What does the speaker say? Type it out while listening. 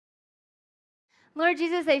Lord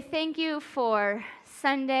Jesus, I thank you for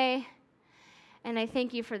Sunday, and I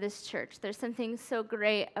thank you for this church. There's something so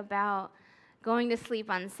great about going to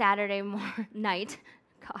sleep on Saturday night,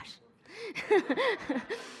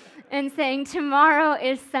 and saying tomorrow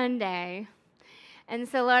is Sunday. And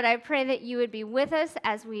so, Lord, I pray that you would be with us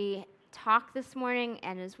as we talk this morning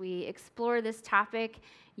and as we explore this topic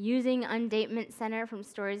using Undatement Center from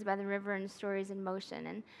Stories by the River and Stories in Motion.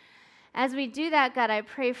 And as we do that, God, I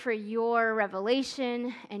pray for your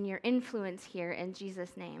revelation and your influence here in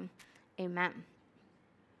Jesus' name. Amen.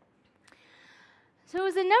 So it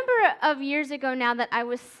was a number of years ago now that I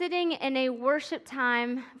was sitting in a worship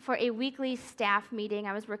time for a weekly staff meeting.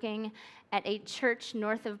 I was working at a church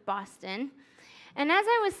north of Boston. And as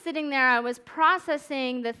I was sitting there, I was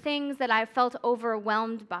processing the things that I felt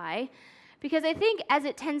overwhelmed by, because I think, as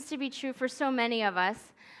it tends to be true for so many of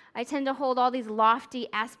us, I tend to hold all these lofty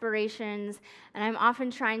aspirations, and I'm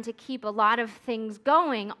often trying to keep a lot of things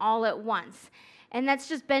going all at once. And that's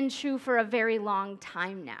just been true for a very long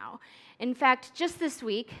time now. In fact, just this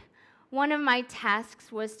week, one of my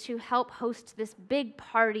tasks was to help host this big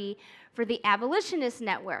party for the Abolitionist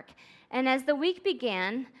Network. And as the week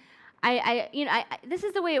began, this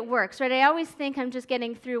is the way it works, right? I always think I'm just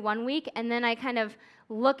getting through one week, and then I kind of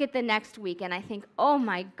look at the next week, and I think, oh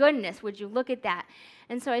my goodness, would you look at that?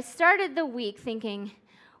 And so I started the week thinking,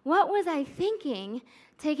 what was I thinking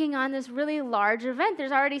taking on this really large event?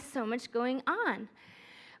 There's already so much going on.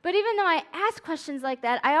 But even though I ask questions like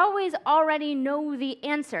that, I always already know the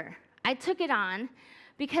answer. I took it on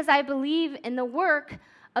because I believe in the work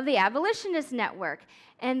of the Abolitionist Network.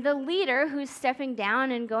 And the leader who's stepping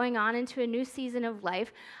down and going on into a new season of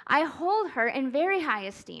life, I hold her in very high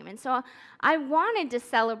esteem. And so I wanted to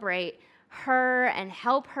celebrate her and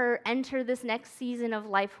help her enter this next season of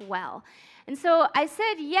life well. And so I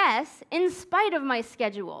said yes in spite of my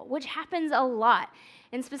schedule, which happens a lot.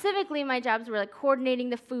 And specifically, my jobs were like coordinating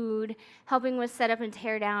the food, helping with setup and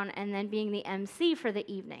tear down, and then being the MC for the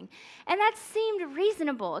evening. And that seemed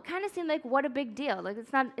reasonable. It kind of seemed like, what a big deal. Like,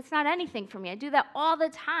 it's not anything for me. I do that all the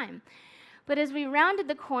time. But as we rounded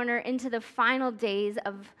the corner into the final days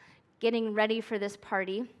of getting ready for this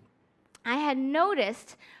party, I had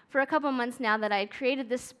noticed for a couple months now that I had created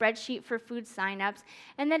this spreadsheet for food signups,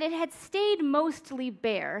 and that it had stayed mostly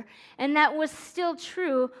bare, and that was still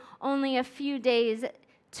true only a few days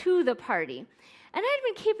to the party. And I'd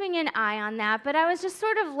been keeping an eye on that, but I was just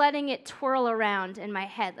sort of letting it twirl around in my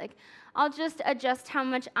head. Like, I'll just adjust how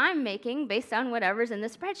much I'm making based on whatever's in the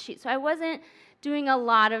spreadsheet. So I wasn't doing a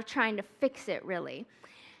lot of trying to fix it, really.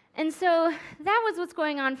 And so that was what's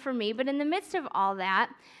going on for me. But in the midst of all that,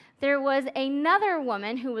 there was another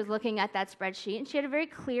woman who was looking at that spreadsheet, and she had a very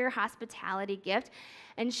clear hospitality gift,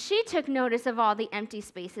 and she took notice of all the empty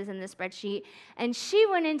spaces in the spreadsheet, and she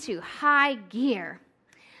went into high gear.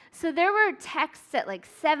 So there were texts at like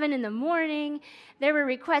 7 in the morning, there were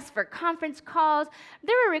requests for conference calls,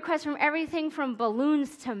 there were requests from everything from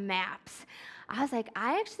balloons to maps. I was like,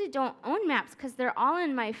 I actually don't own maps because they're all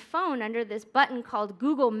in my phone under this button called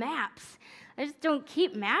Google Maps. I just don't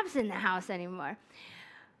keep maps in the house anymore.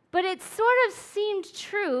 But it sort of seemed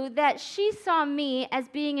true that she saw me as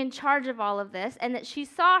being in charge of all of this, and that she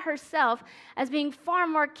saw herself as being far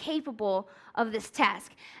more capable of this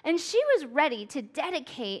task. And she was ready to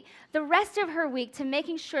dedicate the rest of her week to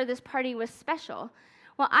making sure this party was special.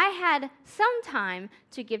 Well, I had some time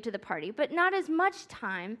to give to the party, but not as much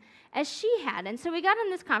time as she had. And so we got on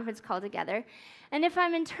this conference call together, and if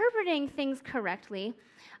I'm interpreting things correctly,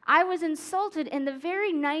 I was insulted in the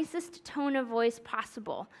very nicest tone of voice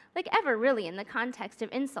possible, like ever really in the context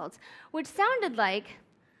of insults, which sounded like,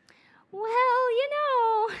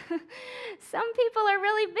 well, some people are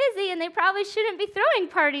really busy and they probably shouldn't be throwing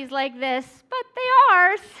parties like this, but they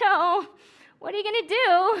are, so what are you going to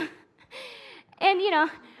do? And,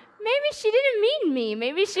 maybe she didn't mean me.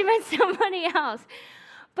 Maybe she meant somebody else.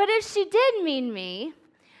 But if she did mean me,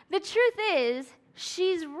 the truth is,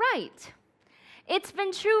 she's right. It's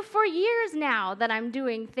been true for years now that I'm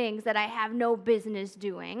doing things that I have no business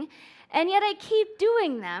doing, and yet I keep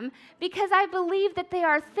doing them because I believe that they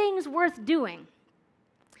are things worth doing.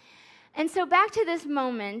 And so back to this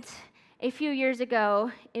moment a few years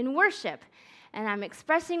ago in worship, and I'm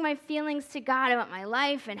expressing my feelings to God about my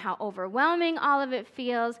life and how overwhelming all of it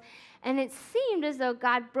feels, and it seemed as though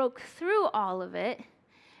God broke through all of it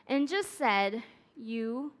and just said,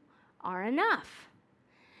 "You are enough."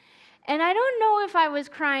 And I don't know if I was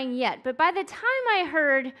crying yet, but by the time I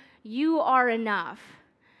heard, "You are enough,"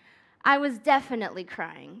 I was definitely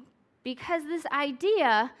crying, because this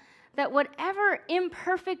idea that whatever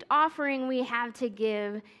imperfect offering we have to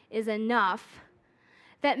give is enough,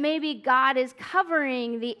 that maybe God is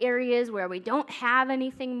covering the areas where we don't have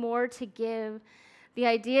anything more to give, the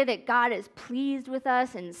idea that God is pleased with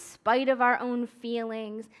us in spite of our own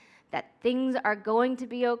feelings, that things are going to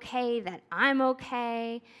be okay, that I'm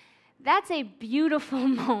okay. That's a beautiful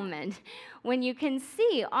moment when you can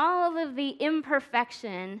see all of the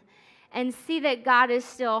imperfection and see that God is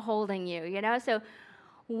still holding you, So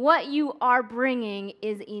what you are bringing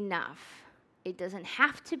is enough. It doesn't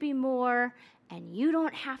have to be more, and you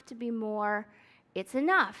don't have to be more. It's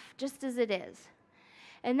enough, just as it is.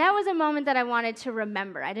 And that was a moment that I wanted to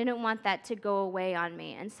remember. I didn't want that to go away on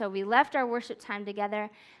me. And so we left our worship time together,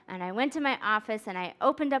 and I went to my office, and I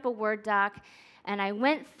opened up a Word doc, and I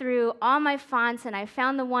went through all my fonts, and I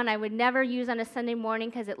found the one I would never use on a Sunday morning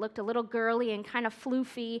because it looked a little girly and kind of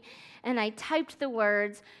floofy, and I typed the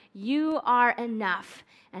words, "You are enough."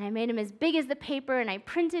 And I made them as big as the paper, and I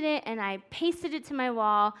printed it, and I pasted it to my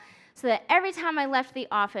wall so that every time I left the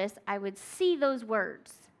office, I would see those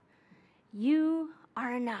words. You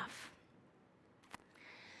are enough.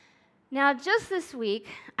 Now, just this week,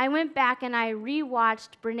 I went back and I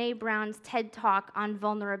rewatched Brené Brown's TED Talk on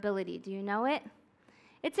vulnerability. Do you know it?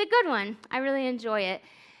 It's a good one. I really enjoy it.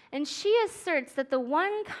 And she asserts that the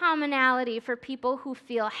one commonality for people who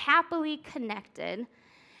feel happily connected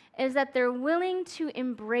is that they're willing to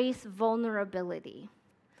embrace vulnerability.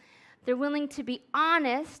 They're willing to be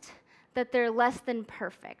honest that they're less than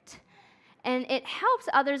perfect. And it helps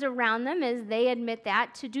others around them as they admit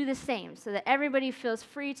that to do the same, so that everybody feels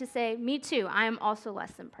free to say, me too, I am also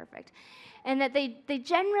less than perfect. And that they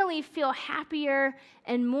generally feel happier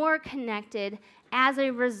and more connected as a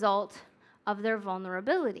result of their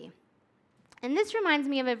vulnerability. And this reminds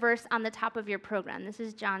me of a verse on the top of your program. This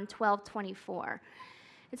is John 12:24.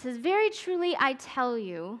 It says, "Very truly I tell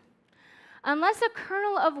you, unless a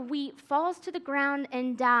kernel of wheat falls to the ground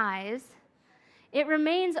and dies, it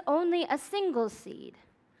remains only a single seed.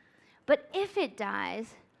 But if it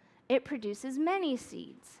dies, it produces many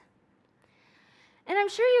seeds." And I'm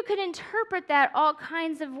sure you could interpret that all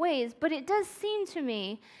kinds of ways, but it does seem to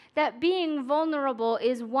me that being vulnerable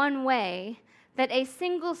is one way that a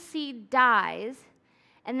single seed dies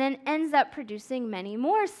and then ends up producing many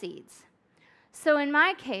more seeds. So in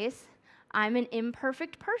my case, I'm an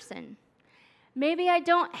imperfect person. Maybe I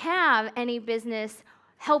don't have any business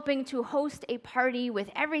helping to host a party with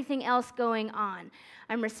everything else going on.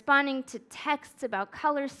 I'm responding to texts about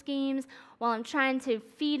color schemes while I'm trying to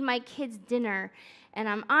feed my kids dinner. And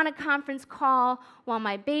I'm on a conference call while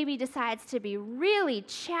my baby decides to be really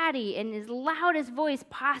chatty in his loudest voice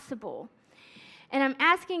possible. And I'm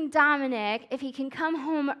asking Dominic if he can come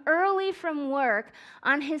home early from work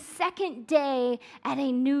on his second day at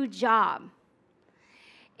a new job.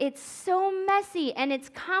 It's so messy and it's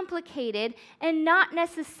complicated and not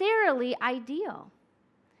necessarily ideal.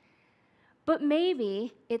 But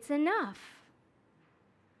maybe it's enough.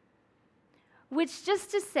 Which, just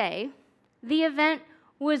to say, the event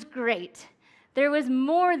was great. There was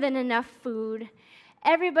more than enough food.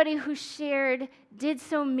 Everybody who shared did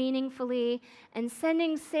so meaningfully, and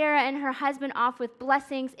sending Sarah and her husband off with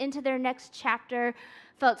blessings into their next chapter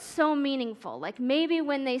felt so meaningful. Like maybe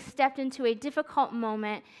when they stepped into a difficult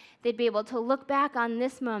moment, they'd be able to look back on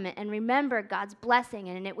this moment and remember God's blessing,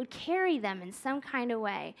 and it would carry them in some kind of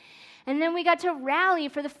way. And then we got to rally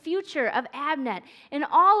for the future of Abnet, and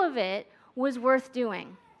all of it was worth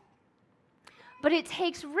doing. But it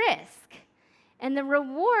takes risk, and the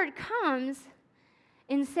reward comes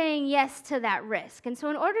in saying yes to that risk. And so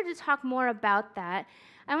in order to talk more about that,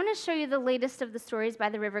 I want to show you the latest of the Stories by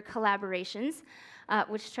the River collaborations,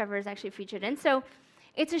 which Trevor is actually featured in. So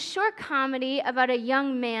it's a short comedy about a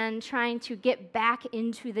young man trying to get back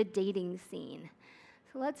into the dating scene.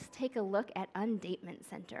 So let's take a look at Undatement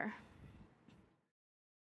Center.